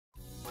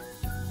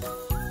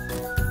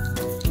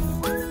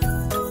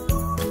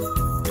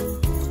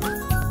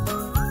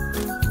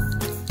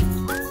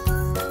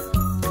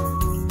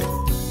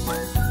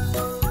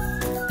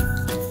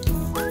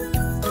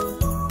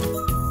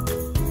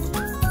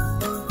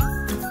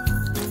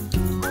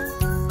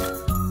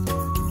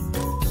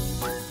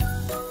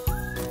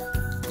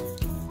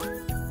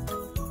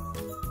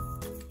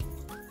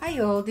Hi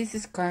all, this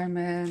is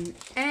Carmen,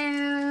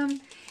 and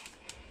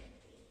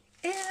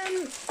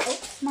oh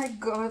my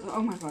god,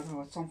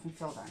 oh, something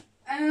fell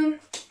down.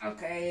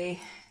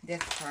 Okay,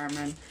 that's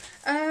Carmen.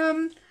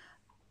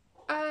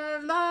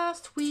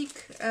 Last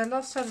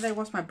Saturday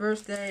was my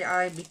birthday.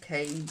 I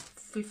became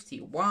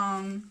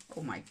 51.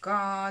 Oh my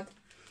god.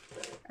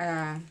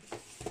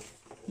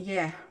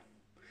 Yeah,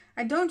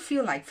 I don't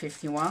feel like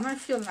 51. I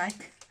feel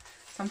like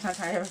sometimes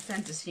I have a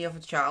fantasy of a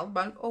child,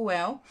 but oh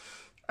well.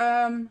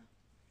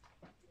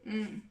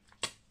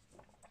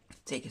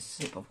 Take a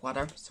sip of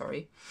water,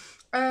 sorry.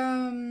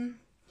 And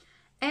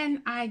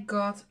I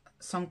got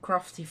some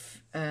crafty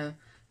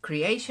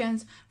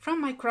creations from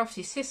my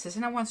Crafty Sisters,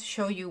 and I want to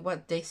show you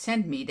what they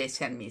sent me. They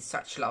sent me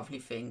such lovely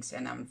things,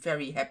 and I'm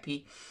very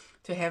happy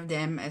to have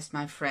them as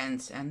my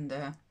friends. And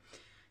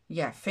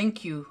yeah,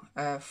 thank you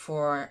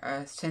for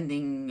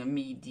sending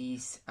me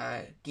these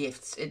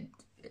gifts.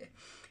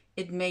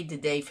 It made the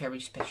day very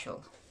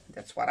special.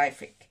 That's what I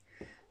think.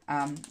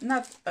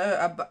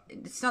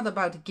 It's not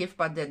about the gift,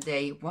 but that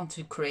they want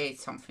to create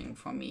something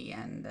for me,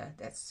 and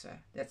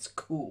that's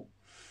cool.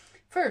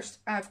 First,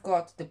 I've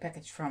got the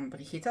package from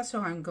Brigitta, so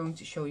I'm going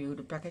to show you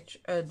the package,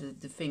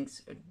 the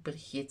things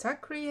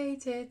Brigitta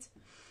created.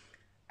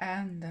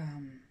 And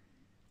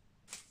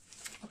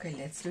okay,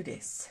 let's do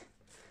this.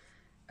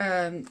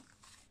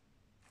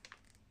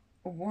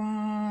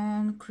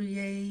 One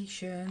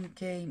creation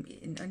came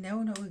in.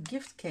 No, a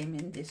gift came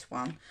in this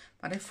one,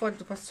 but I thought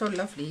it was so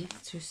lovely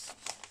to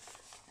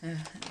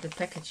the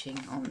packaging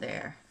on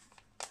there.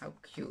 How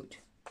cute.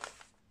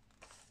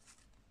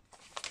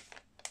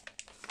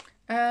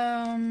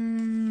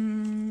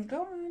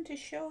 Going to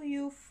show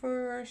you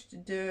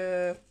first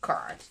the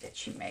card that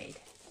she made.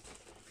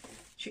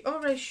 She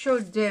already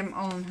showed them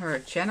on her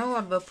channel.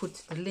 I will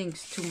put the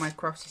links to my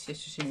Crafty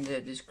Sisters in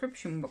the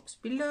description box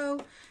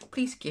below.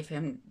 Please give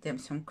them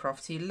some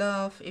crafty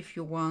love if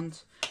you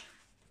want.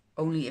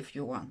 Only if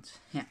you want.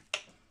 Yeah,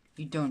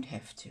 you don't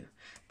have to.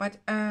 But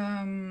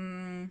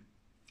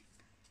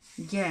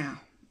yeah,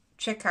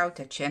 check out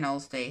their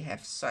channels. They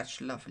have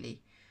such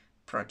lovely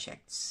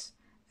projects.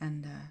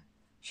 And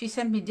she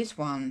sent me this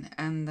one,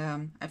 and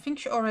I think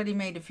she already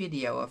made a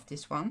video of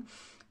this one.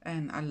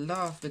 And I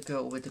love the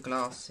girl with the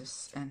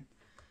glasses. And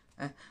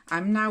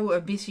I'm now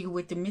busy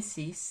with the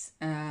missies.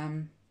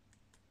 I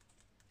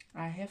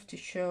have to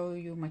show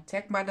you my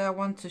tag, but I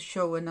want to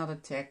show another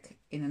tag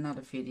in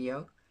another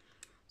video.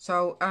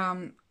 So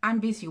I'm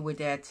busy with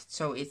that,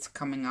 so it's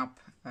coming up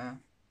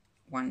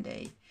one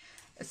day.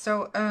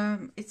 So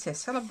it says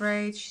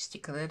celebrate. She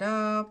stickered it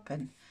up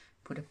and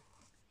put a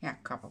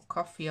cup of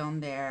coffee on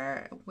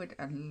there with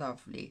a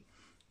lovely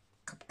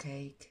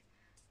cupcake.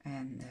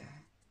 And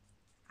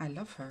I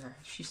love her.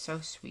 She's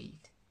so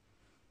sweet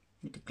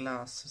with the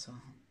glasses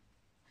on.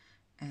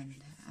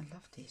 And I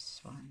love this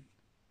one.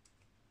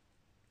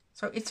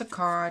 So it's a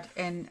card,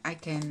 and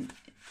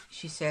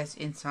she says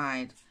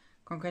inside,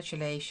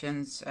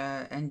 congratulations,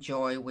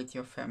 enjoy with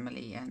your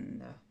family.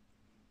 And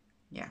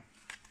yeah,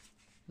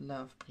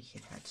 love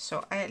Brigitta.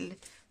 So I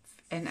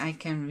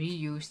can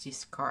reuse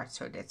this card,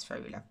 so that's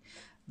very lovely.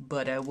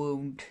 But I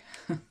won't.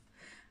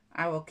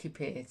 I will keep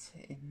it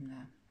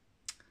in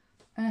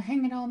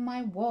hang it on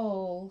my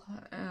wall.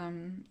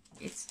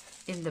 It's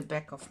in the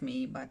back of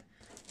me, but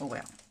oh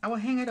well. I will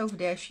hang it over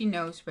there. She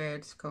knows where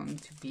it's going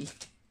to be.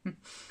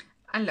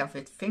 I love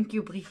it. Thank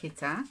you,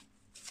 Brigitta.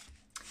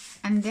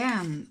 And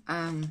then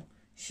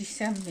she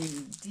sent me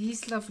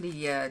these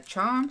lovely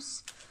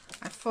charms.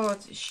 I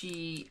thought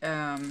she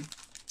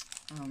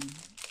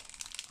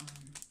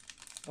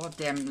bought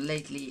them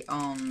lately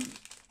on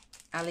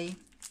Ali,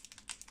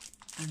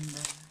 and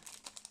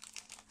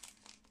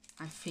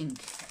I think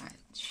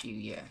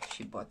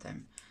she bought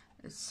them.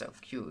 It's so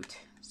cute.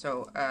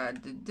 So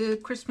the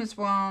Christmas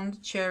one,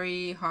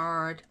 cherry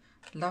heart,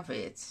 love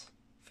it.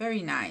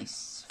 Very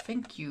nice.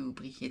 Thank you,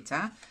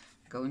 Brigitta.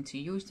 Going to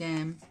use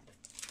them.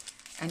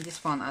 And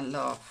this one I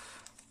love,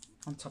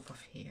 on top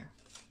of here.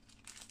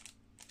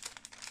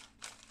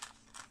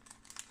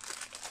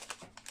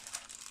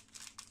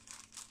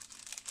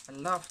 I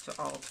love to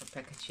alter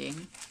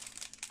packaging.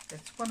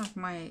 That's one of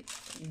my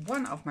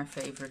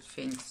favorite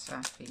things,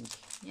 I think.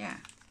 Yeah,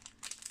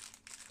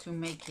 to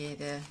make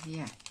it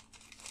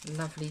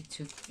lovely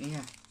to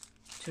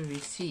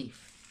receive.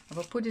 I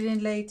will put it in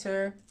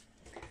later.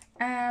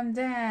 And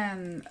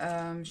then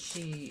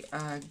she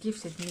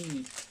gifted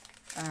me.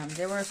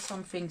 There were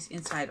some things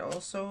inside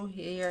also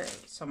here,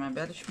 some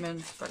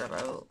embellishments, but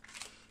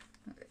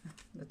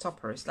the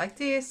topper is like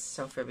this,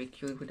 so very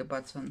cute with a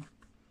button.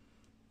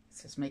 It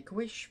says make a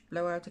wish,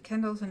 blow out the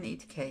candles and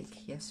eat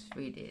cake. Yes,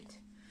 we did.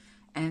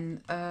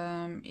 And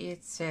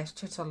it says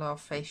Total Love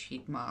face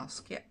sheet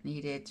mask. Yeah,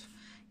 need it.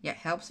 Yeah,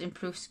 helps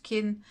improve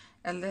skin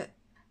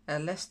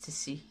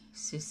elasticity.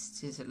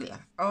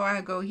 Oh,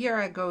 I go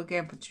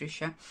again,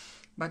 Patricia.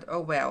 But oh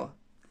well.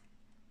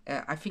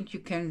 I think you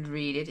can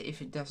read it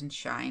if it doesn't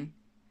shine.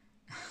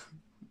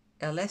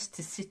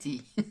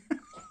 Elasticity.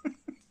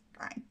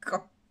 My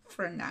God,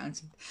 pronounce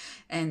it.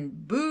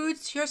 And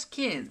boots your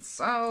skin.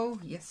 So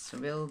yes,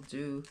 we'll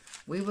do.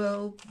 We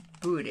will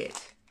boot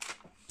it.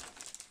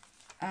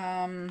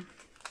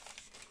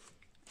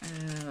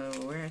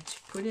 Where to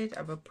put it?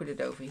 I will put it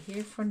over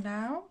here for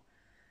now.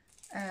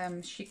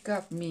 She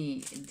got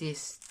me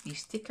these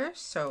stickers,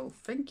 so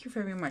thank you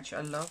very much.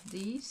 I love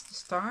these, the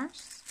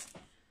stars.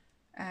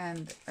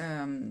 And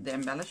the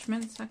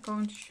embellishments I'm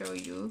going to show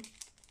you.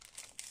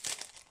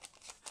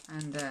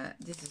 And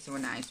this is a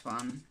nice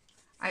one.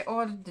 I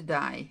ordered the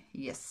die.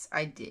 Yes,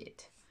 I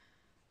did.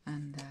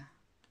 And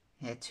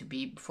it had to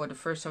be before the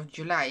 1st of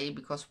July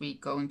because we're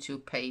going to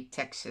pay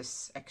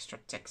taxes, extra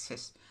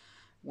taxes,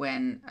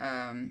 when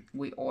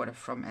we order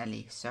from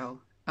Ellie.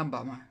 So a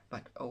bummer,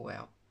 but oh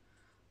well.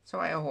 So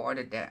I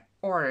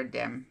ordered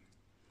them.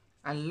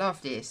 I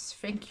love this.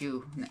 Thank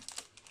you.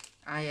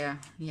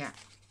 Yeah,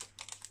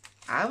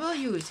 I will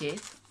use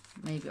it.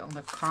 Maybe on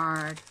the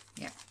card.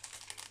 Yeah.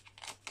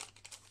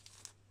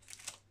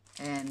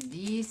 And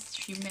these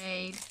she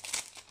made.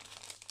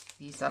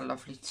 These are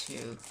lovely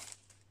too.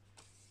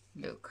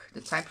 Look,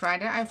 the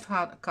typewriter I've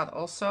got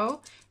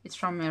also. It's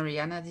from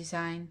Mariana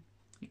Design.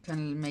 You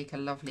can make a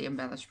lovely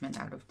embellishment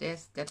out of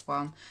this. That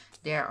one.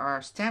 There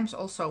are stamps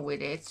also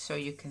with it, so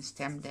you can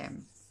stamp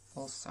them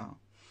also.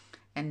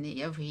 And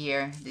over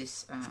here,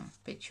 this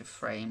picture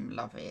frame.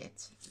 Love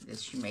it.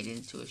 This she made it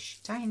into a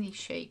tiny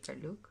shaker.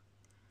 Look.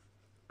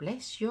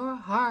 Bless your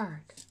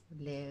heart.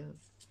 Love.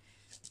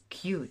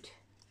 Cute.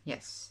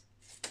 Yes.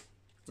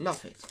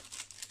 Love it.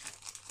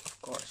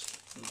 Of course.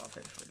 Love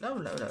it.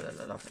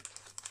 Love it.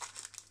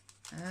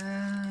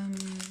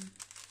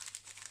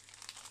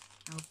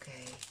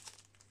 Okay.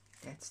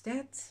 That's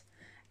that.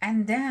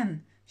 And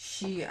then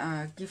she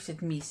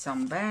gifted me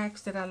some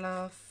bags that I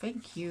love.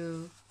 Thank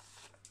you.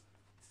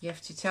 You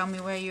have to tell me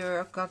where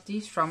you got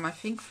these from. I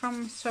think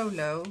from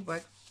Solo,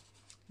 but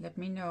let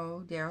me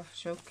know. They are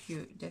so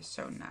cute. They're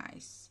so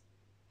nice.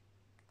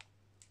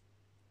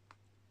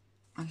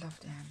 I love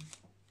them.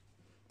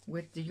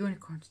 With the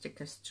unicorn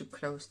stickers to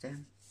close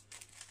them.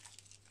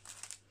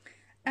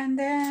 And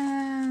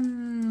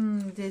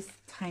then this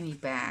tiny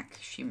bag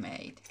she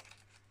made.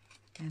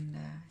 And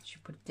she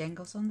put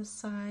dangles on the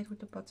side with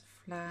the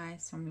butterfly,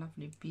 some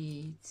lovely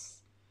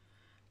beads.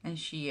 And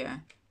she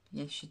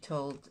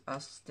told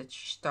us that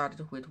she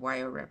started with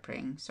wire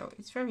wrapping. So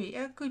it's very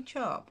good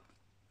job,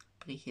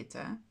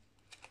 Brigitta.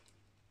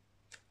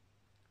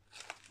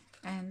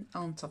 And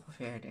on top of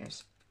here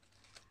there's,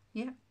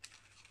 yeah.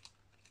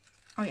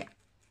 Oh yeah.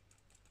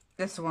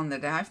 That's the one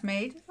that I've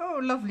made. Oh,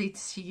 lovely to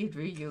see it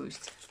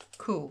reused.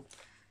 Cool.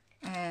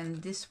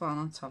 And this one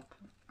on top.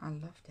 I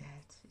love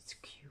that. It's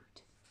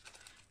cute.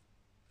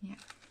 Yeah.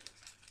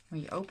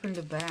 When you open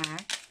the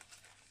bag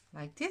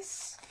like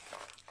this,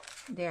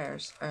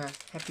 there's a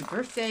happy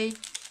birthday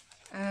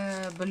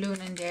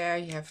balloon in there.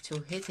 You have to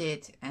hit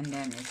it and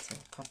then it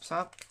pops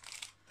up.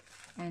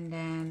 And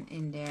then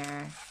in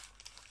there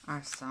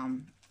are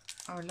some,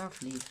 oh,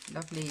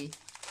 lovely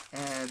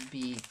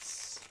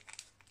beads.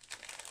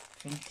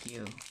 Thank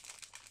you.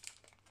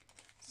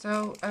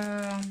 So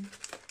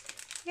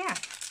yeah,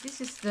 this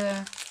is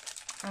the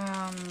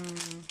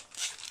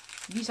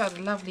these are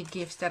the lovely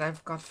gifts that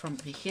I've got from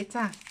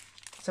Brigitta.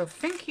 So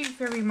thank you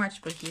very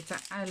much, Brigitta.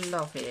 I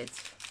love it,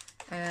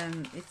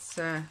 and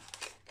it's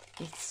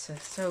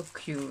so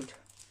cute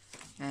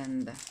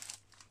and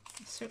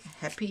so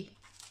happy.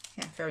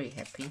 Yeah, very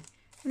happy.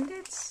 And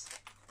that's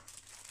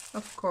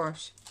of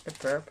course the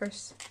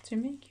purpose, to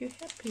make you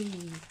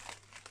happy.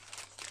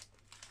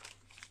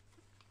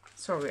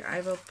 Sorry, I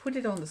will put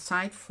it on the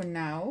side for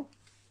now,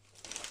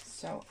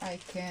 so I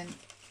can,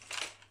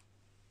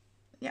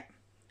 yeah,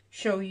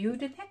 show you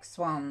the next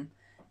one.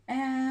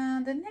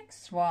 And the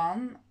next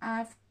one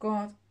I've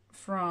got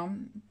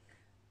from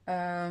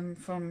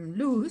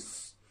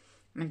Luz.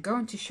 I'm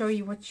going to show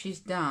you what she's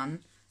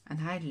done,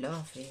 and I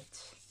love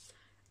it.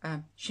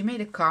 She made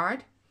a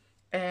card,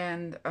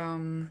 and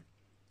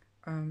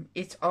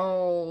it's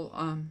all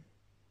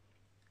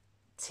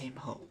Tim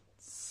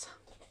Holtz.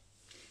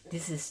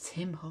 This is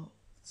Tim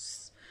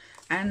Holtz.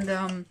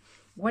 And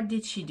what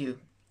did she do?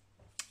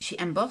 She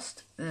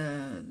embossed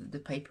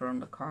the paper on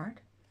the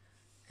card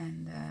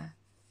and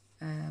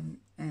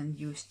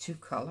used 2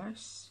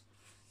 colors.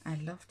 I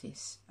love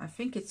this. I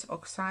think it's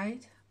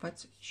oxide,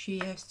 but she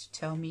has to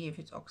tell me if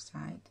it's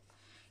oxide.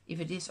 If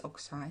it is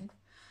oxide.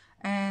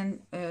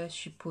 And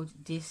she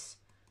put this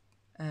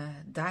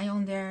die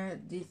on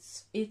there.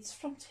 It's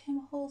from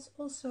Tim Holtz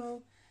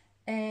also.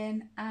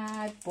 And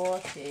I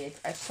bought it.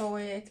 I saw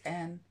it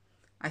and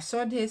I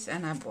saw this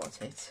and I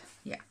bought it.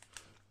 Yeah,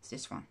 it's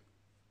this one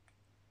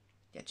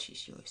that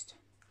she's used.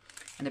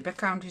 And the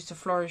background is the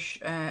Flourish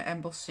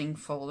embossing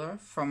folder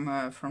from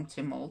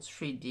Tim Holtz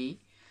 3D.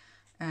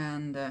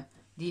 And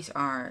these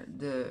are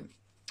the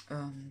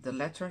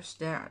letters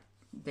there.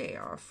 They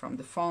are from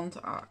the font.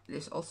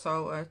 There's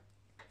also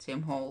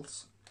Tim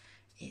Holtz.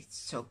 It's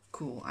so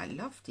cool. I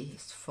love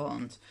this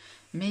font.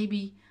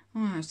 Maybe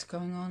it's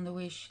going on the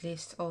wish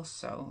list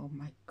also. Oh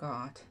my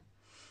god.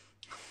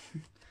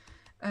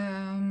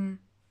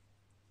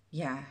 Yeah,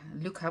 yeah,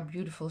 look how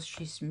beautiful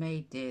she's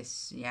made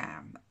this.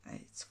 Yeah,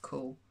 it's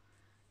cool.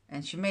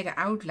 And she made an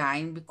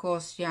outline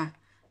because, yeah,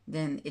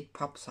 then it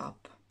pops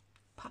up.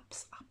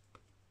 Pops up.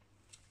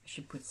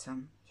 She put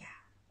some,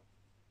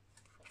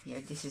 yeah,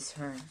 this is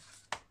her.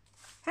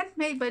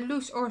 Handmade by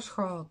Loes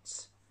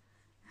Oorschot.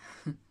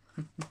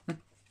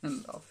 I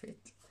love it.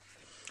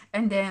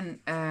 And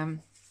then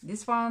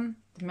this one,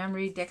 the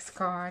memory dex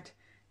card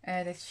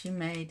that she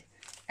made.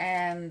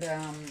 And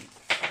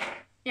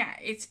yeah,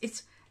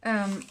 it's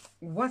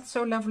what's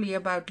so lovely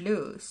about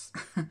Loes.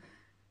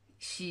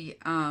 She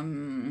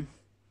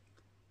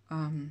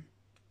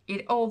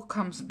it all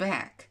comes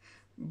back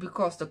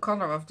because the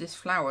color of this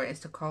flower is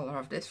the color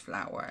of this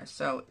flower,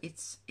 so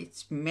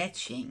it's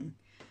matching,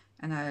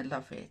 and I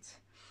love it.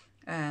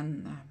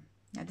 And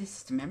yeah, this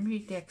is the memory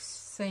deck,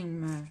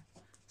 same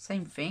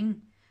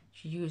thing.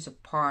 She used a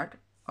part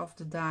of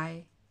the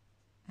die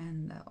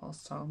and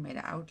also made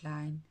an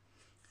outline.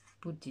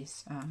 Put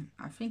this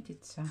I think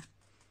it's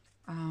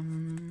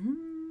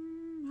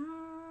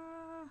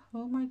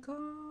oh my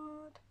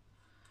god,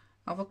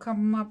 I will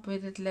come up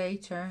with it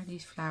later,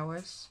 these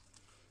flowers.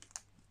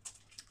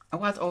 A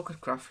white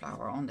orchid craft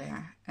flower on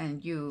there,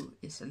 and you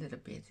is a little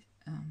bit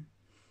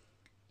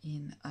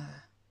in a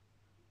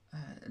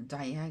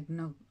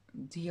diagonal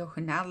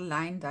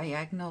line,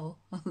 diagonal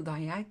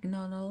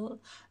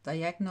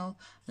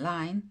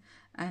line,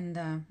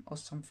 and or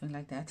something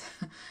like that.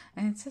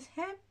 And it says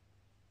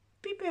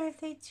happy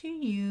birthday to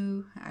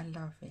you. I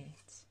love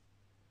it.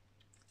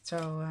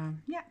 So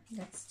yeah,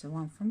 that's the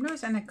one from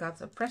Loes, and I got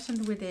a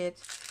present with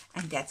it,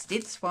 and that's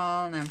this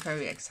one. I'm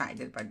very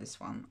excited by this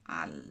one.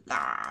 I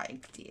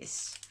like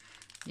this.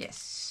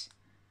 Yes.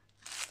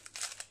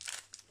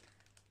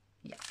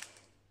 Yeah.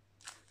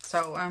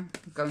 So I'm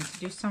going to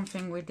do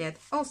something with that.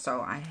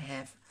 Also, I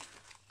have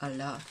a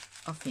lot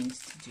of things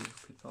to do,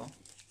 people.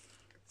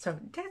 So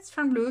that's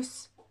from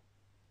Loes.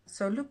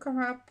 So look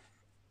her up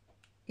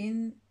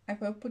in. I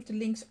will put the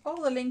links,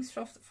 all the links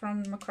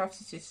from my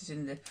Crafty Sisters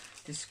in the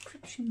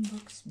description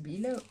box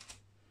below.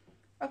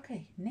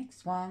 Okay,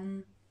 next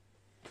one.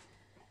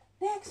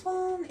 Next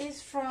one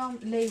is from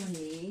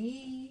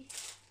Leonie.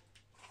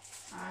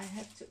 I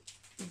have to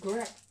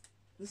grab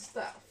the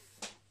stuff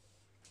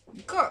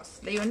because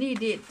Leonie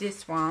did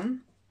this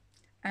one,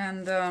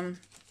 and I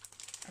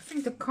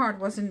think the card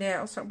was in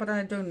there also, but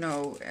I don't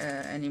know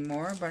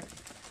anymore. But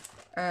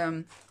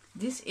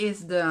this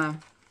is the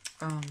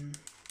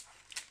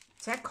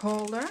tag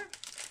holder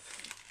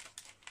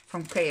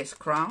from KS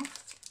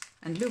Craft,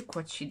 and look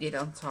what she did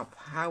on top.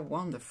 How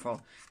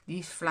wonderful.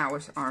 These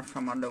flowers are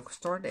from our local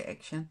store, the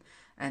Action,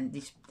 and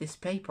this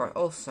paper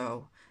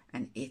also,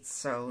 and it's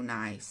so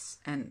nice,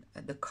 and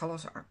the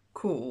colors are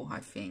cool, I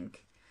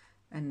think.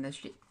 And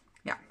she,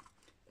 yeah,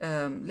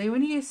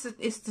 Leonie is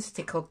the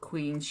stickle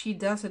queen. She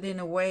does it in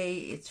a way,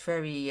 it's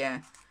very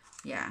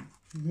yeah,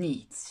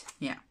 neat.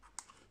 Yeah,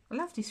 I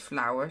love these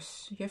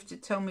flowers. You have to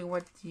tell me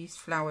what these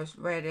flowers,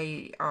 where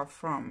they are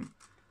from.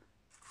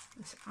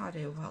 Are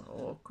they wild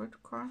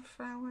orchid craft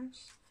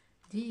flowers?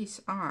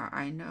 These are,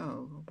 I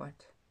know,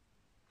 but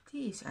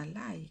these I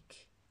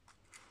like.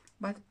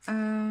 But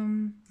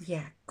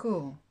yeah,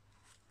 cool.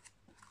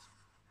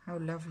 How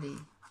lovely.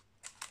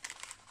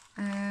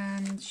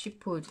 And she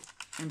put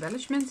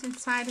embellishments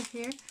inside of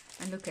here.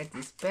 And look at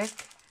this back.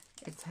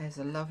 It has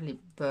a lovely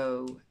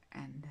bow,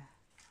 and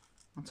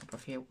on top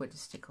of here with a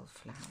stickled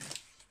flower.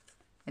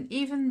 And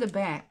even the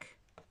back,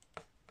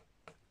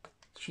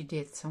 she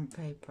did some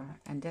paper,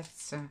 and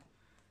that's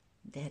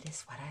that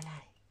is what I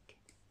like.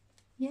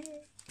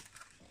 Yay!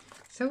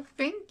 So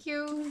thank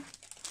you,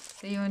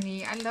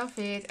 Leonie. I love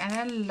it, and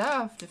I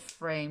love the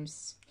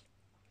frames.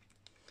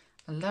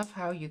 I love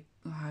how you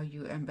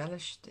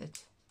embellished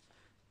it,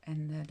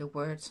 and the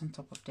words on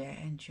top of there.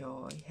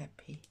 Enjoy,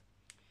 happy.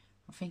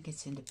 I think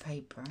it's in the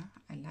paper.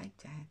 I like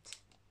that.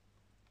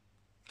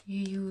 You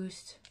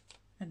used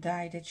a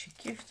die that she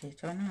gifted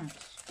or not?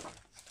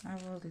 I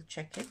will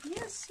check it.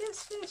 Yes,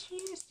 yes, yes, she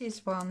used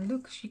this one.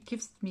 Look, she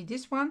gifted me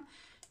this one,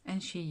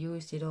 and she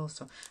used it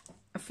also.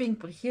 I think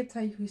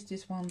Brigitta used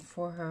this one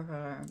for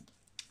her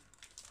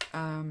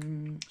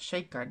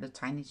shaker, the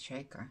tiny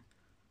shaker.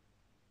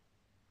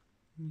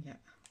 Yeah,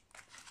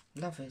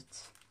 love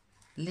it.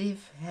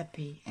 Live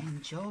happy,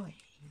 enjoy.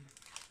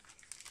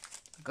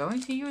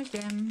 Going to use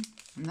them,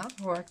 not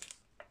work.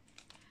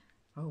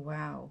 Oh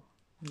wow,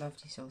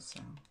 love this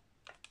also.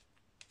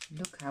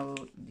 Look how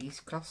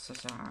these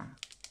clusters are.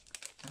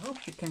 I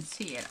hope you can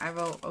see it. I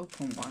will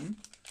open one.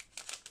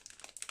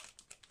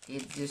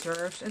 It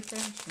deserves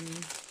attention.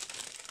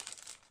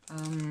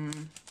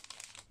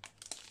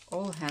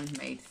 All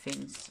handmade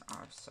things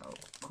are so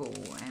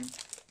cool and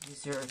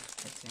deserve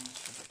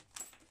attention.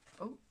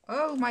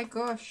 Oh my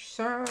gosh,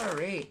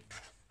 sorry.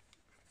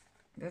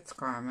 That's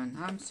Carmen,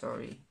 I'm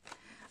sorry.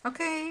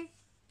 Okay,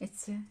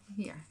 it's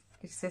here.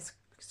 It says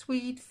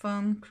sweet,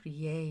 fun,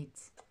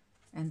 create.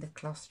 And the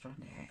cluster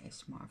there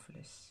is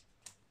marvelous.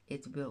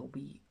 It will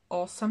be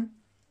awesome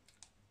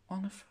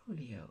on a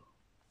folio.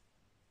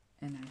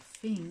 And I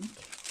think,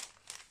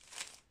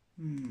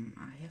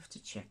 I have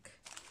to check.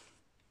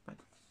 But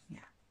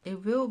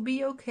it will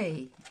be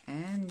okay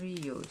and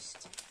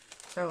reused.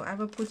 So I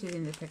will put it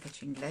in the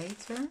packaging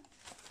later.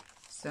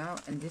 So,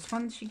 and this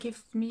one she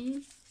gifted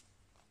me.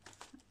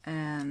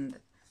 And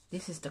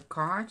this is the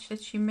card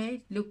that she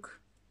made.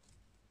 Look,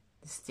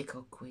 the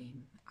sticker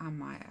queen. Oh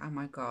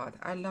my god,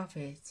 I love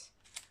it.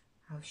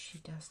 How she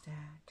does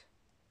that.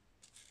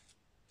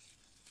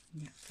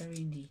 Yeah,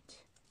 very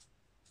neat.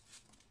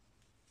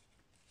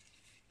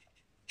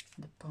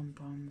 The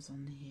pom-poms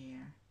on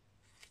here,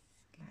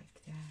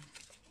 like that.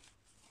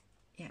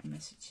 Yeah,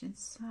 message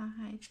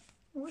inside.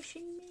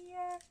 Wishing me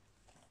a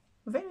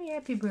very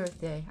happy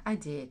birthday. I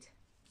did.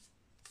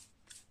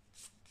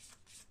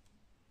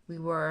 We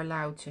were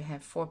allowed to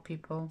have 4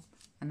 people,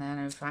 and then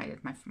I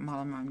invited my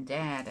mom and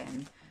dad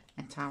and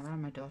Tara,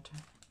 my daughter,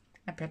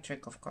 and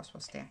Patrick, of course,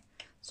 was there.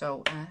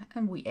 So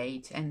and we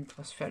ate, and it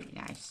was very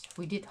nice.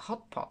 We did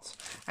hot pot.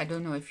 I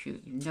don't know if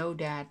you know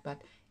that,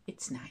 but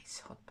it's nice,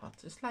 hot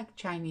pot. It's like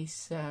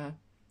Chinese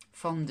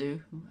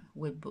fondue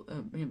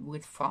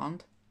with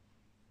fond.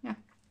 Yeah.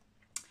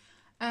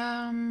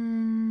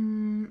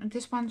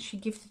 This one she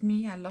gifted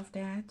me. I love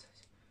that.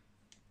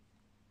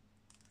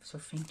 So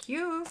thank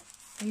you,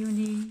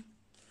 Leonie.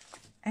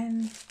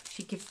 And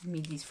she gifted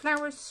me these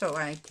flowers so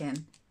I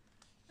can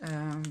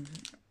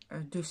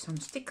do some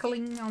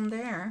stickling on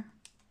there.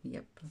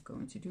 Yep, I'm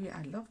going to do it.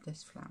 I love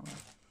this flower.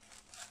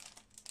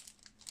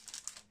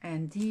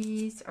 And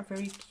these are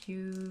very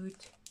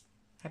cute.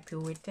 Happy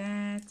with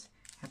that.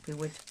 Happy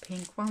with the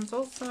pink ones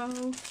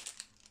also.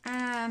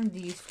 And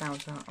these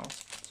flowers are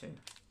awesome too.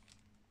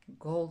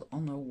 Gold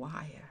on a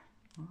wire.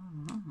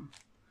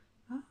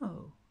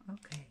 Oh,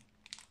 okay.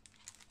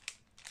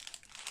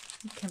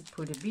 You can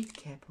put a bead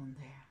cap on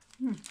there.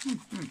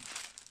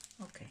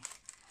 Okay.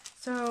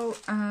 So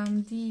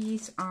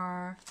these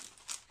are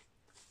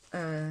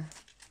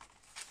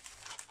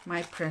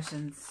my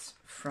presents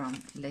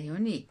from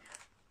Leonie.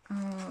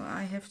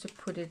 I have to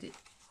put it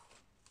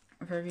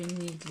very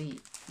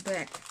neatly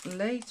back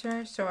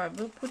later, so I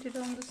will put it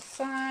on the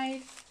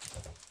side.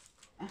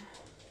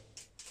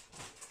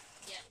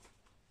 Yeah.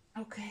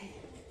 Okay.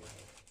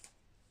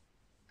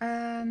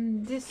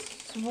 And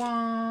this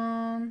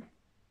one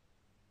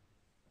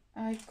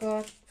I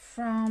got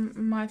from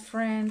my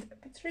friend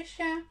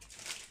Patricia.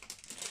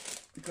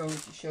 I'm going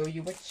to show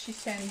you what she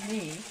sent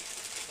me.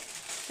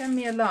 Sent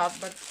me a lot,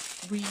 but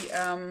we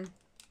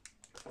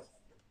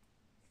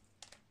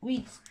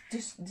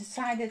just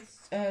decided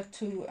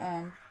to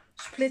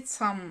split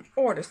some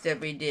orders that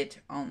we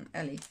did on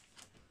Ellie.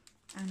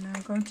 And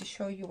I'm going to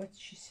show you what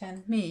she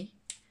sent me.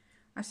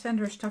 I send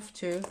her stuff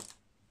too.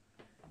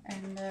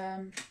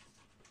 And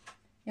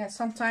yeah,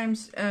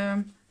 sometimes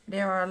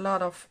there are a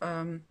lot of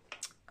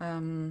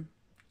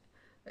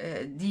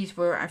these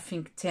were, I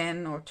think,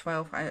 10 or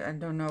 12, I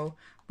don't know,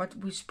 but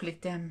we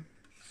split them,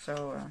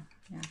 so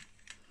yeah,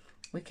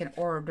 we can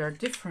order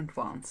different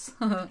ones.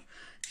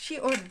 She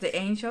ordered the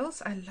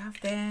angels. I love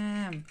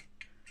them,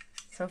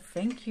 so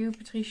thank you,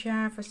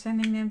 Patricia, for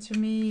sending them to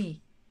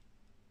me.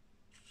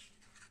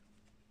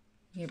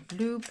 Here,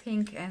 blue,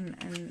 pink,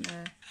 and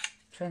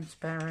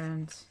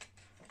transparent.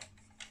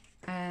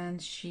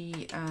 And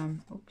she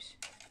oops,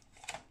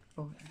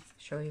 oh, I'll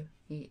show you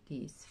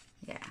these.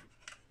 Yeah,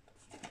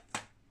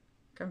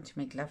 going to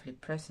make lovely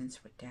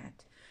presents with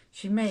that.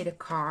 She made a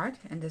card,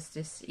 and there's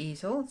this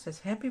easel. It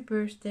says happy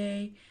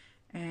birthday,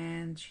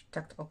 and she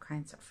tucked all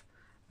kinds of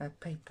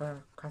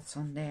paper cuts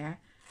on there,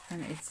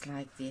 and it's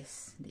like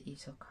this, the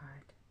easel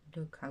card.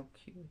 Look how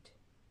cute.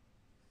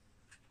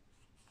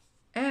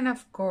 And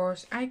of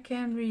course I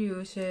can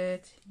reuse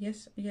it.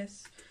 Yes,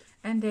 yes.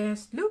 And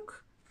there's,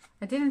 look,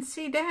 I didn't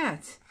see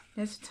that.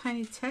 There's a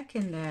tiny tag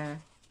in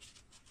there.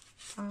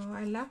 Oh,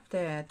 I love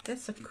that.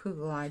 That's a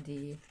cool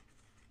idea.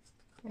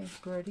 Thanks,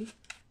 Birdie.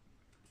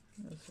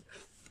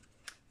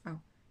 Oh,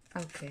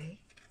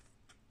 okay.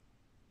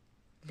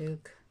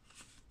 Look.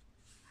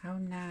 How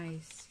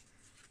nice.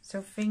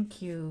 So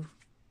thank you.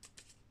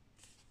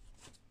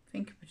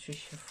 Thank you,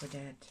 Patricia, for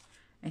that.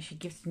 And she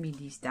gifted me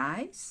these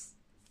dies.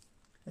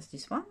 That's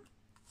this one.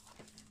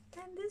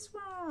 And this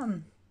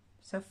one.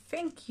 So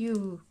thank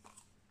you.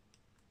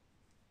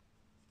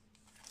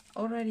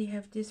 Already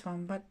have this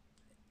one, but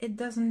it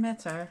doesn't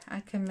matter. I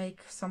can make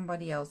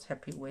somebody else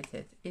happy with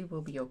it. It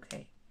will be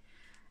okay.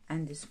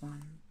 And this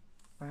one.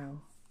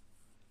 Wow.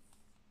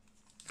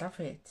 Love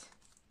it.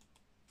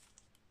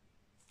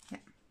 Yeah.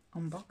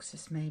 On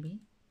boxes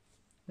maybe.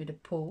 With a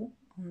pull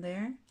on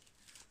there.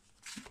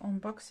 On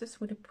boxes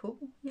with a pull.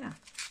 Yeah.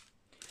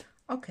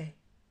 Okay.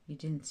 You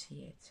didn't see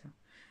it. So.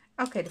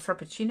 Okay, the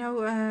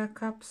Frappuccino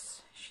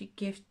cups she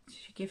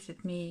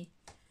gifted me.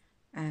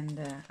 And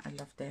I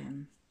love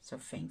them. So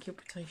thank you,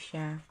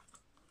 Patricia,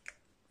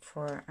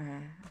 for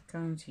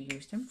going to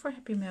use them for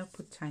Happy Mail.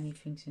 Put tiny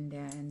things in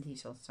there, and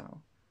these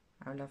also.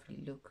 How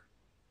lovely look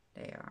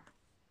they are.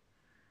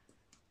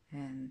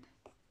 And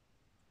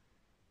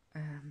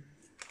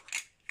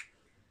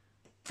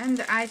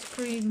the ice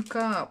cream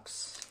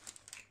cups.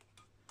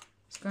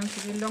 It's going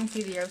to be a long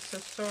video, so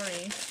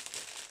sorry.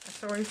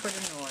 Sorry for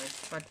the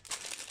noise, but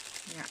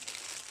yeah.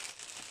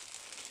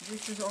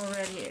 This is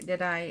already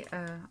that I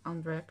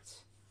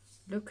unwrapped.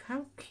 Look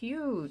how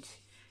cute.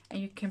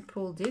 And you can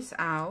pull this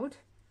out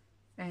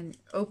and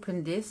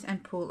open this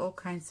and pull all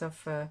kinds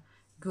of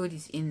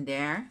goodies in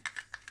there.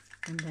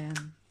 And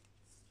then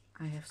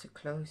I have to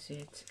close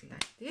it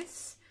like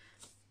this.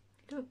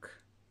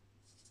 Look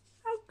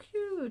how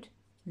cute.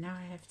 Now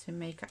I have to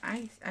make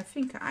I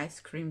think an ice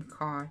cream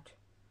cart.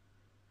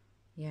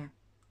 Yeah,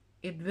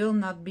 it will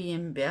not be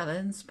in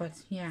balance,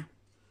 but yeah,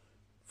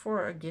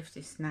 for a gift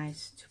is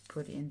nice to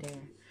put in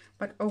there.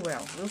 But oh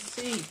well, we'll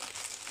see.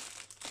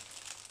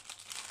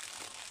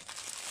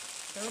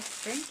 So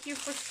thank you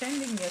for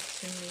sending that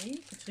to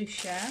me,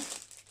 Patricia.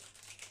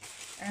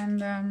 And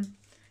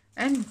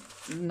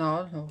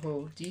no,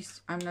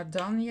 these I'm not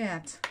done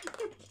yet.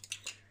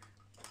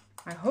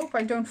 I hope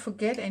I don't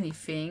forget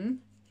anything.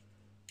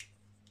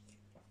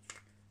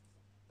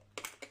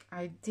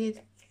 I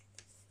did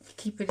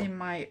keep it in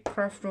my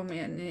craft room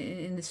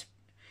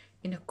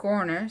in a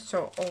corner,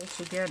 so all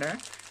together.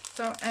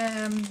 So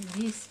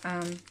these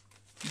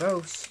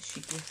bows she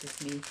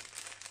gifted me,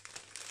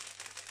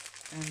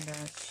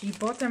 and she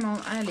bought them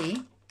on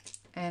Ali,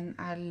 and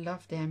I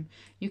love them.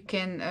 You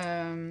can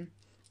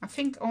I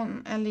think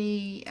on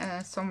Ali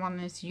someone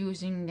is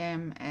using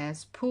them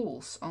as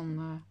pools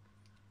on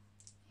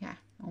yeah,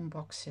 on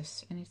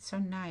boxes, and it's so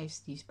nice,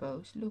 these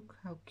bows. Look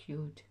how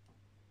cute.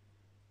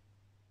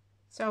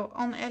 So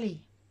on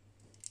Ellie,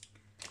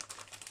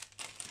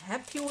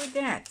 happy with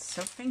that.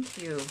 So thank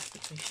you,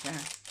 Patricia.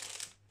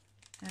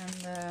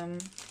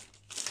 And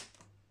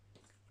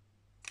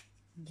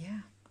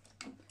yeah,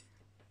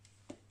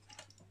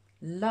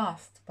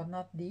 last but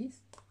not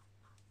least,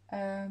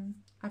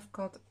 I've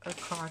got a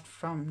card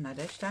from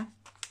Nadezdha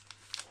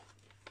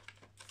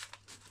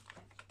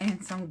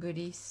and some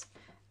goodies.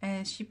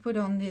 And she put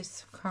on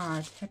this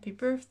card, happy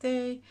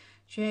birthday.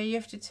 Jay, you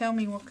have to tell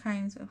me what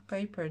kind of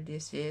paper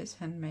this is,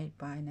 handmade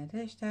by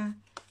Nadezdha.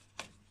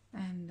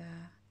 And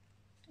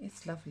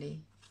it's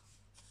lovely.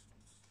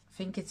 I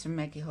think it's a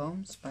Maggie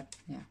Holmes, but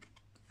yeah.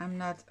 I'm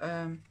not,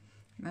 I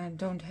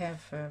don't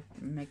have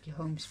Maggie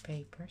Holmes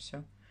paper, so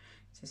it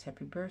says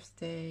happy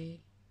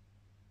birthday.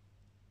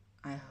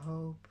 I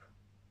hope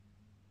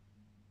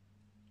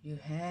you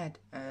had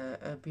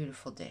a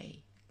beautiful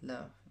day.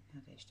 Love,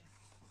 Nadezdha.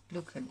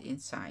 Look at the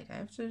inside. I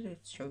have to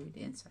show you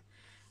the inside.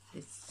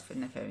 It's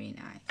very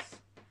nice.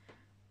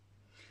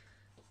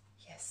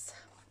 Yes,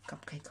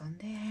 cupcake on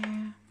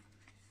there.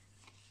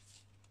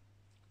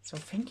 So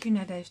thank you,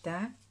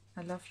 Nadezdha.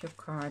 I love your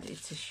card.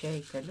 It's a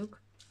shaker, look.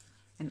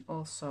 And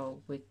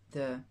also with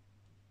the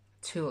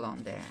tulle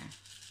on there.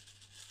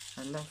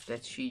 I love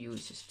that she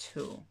uses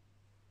tulle.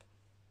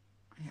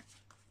 Yeah.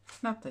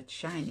 Not that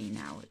shiny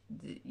now.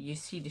 You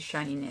see the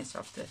shininess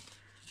of the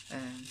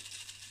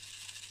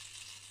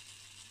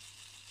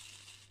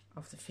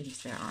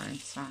things that are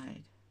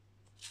inside.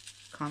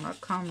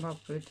 Cannot come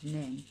up with the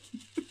name.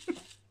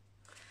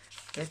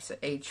 That's an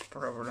age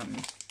problem.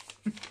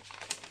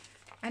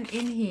 And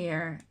in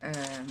here,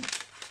 I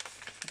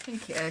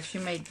think she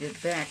made the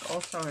bag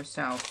also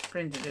herself,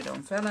 printed it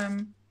on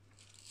vellum,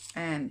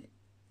 and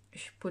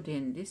she put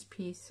in this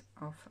piece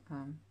of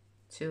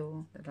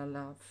tulle that I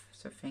love.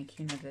 So thank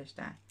you,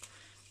 Nadezdha.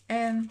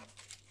 And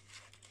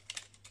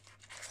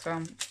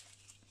some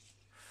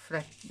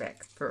flat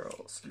back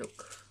pearls.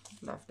 Look.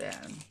 Love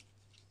that.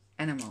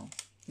 Animal.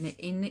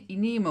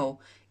 Nemo.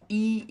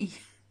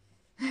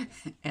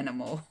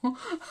 Animal.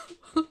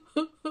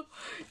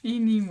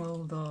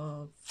 Enamel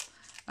dots.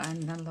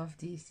 And I love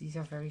these. These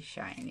are very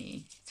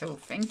shiny. So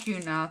thank you,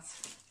 Nat.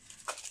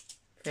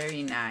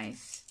 Very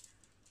nice.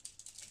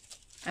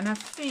 And I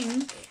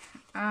think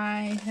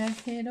I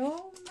have it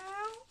all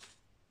now.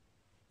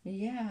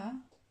 Yeah.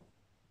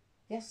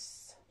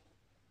 Yes.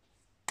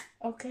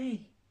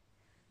 Okay.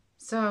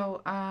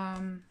 So,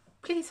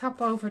 please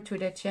hop over to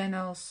their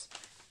channels,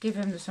 give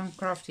them some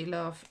crafty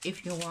love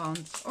if you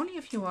want, only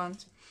if you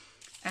want,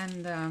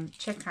 and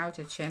check out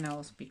their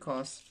channels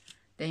because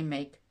they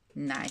make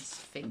nice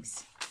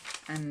things.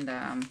 And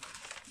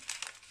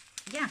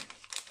yeah,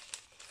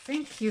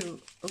 thank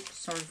you. Oops,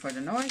 sorry for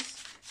the noise.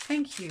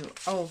 Thank you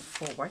all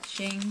for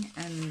watching,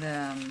 and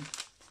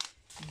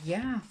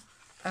yeah,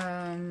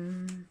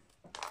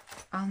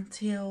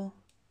 until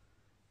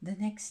the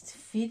next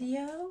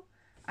video.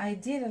 I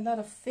did a lot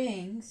of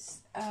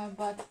things,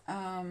 but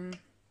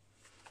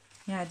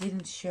yeah, I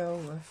didn't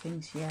show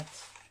things yet.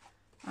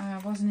 I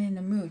wasn't in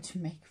the mood to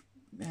make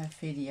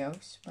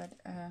videos, but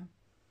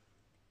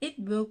it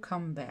will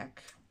come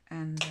back.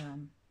 And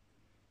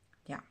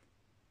yeah,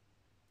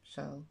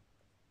 so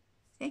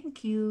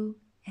thank you,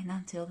 and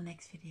until the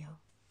next video.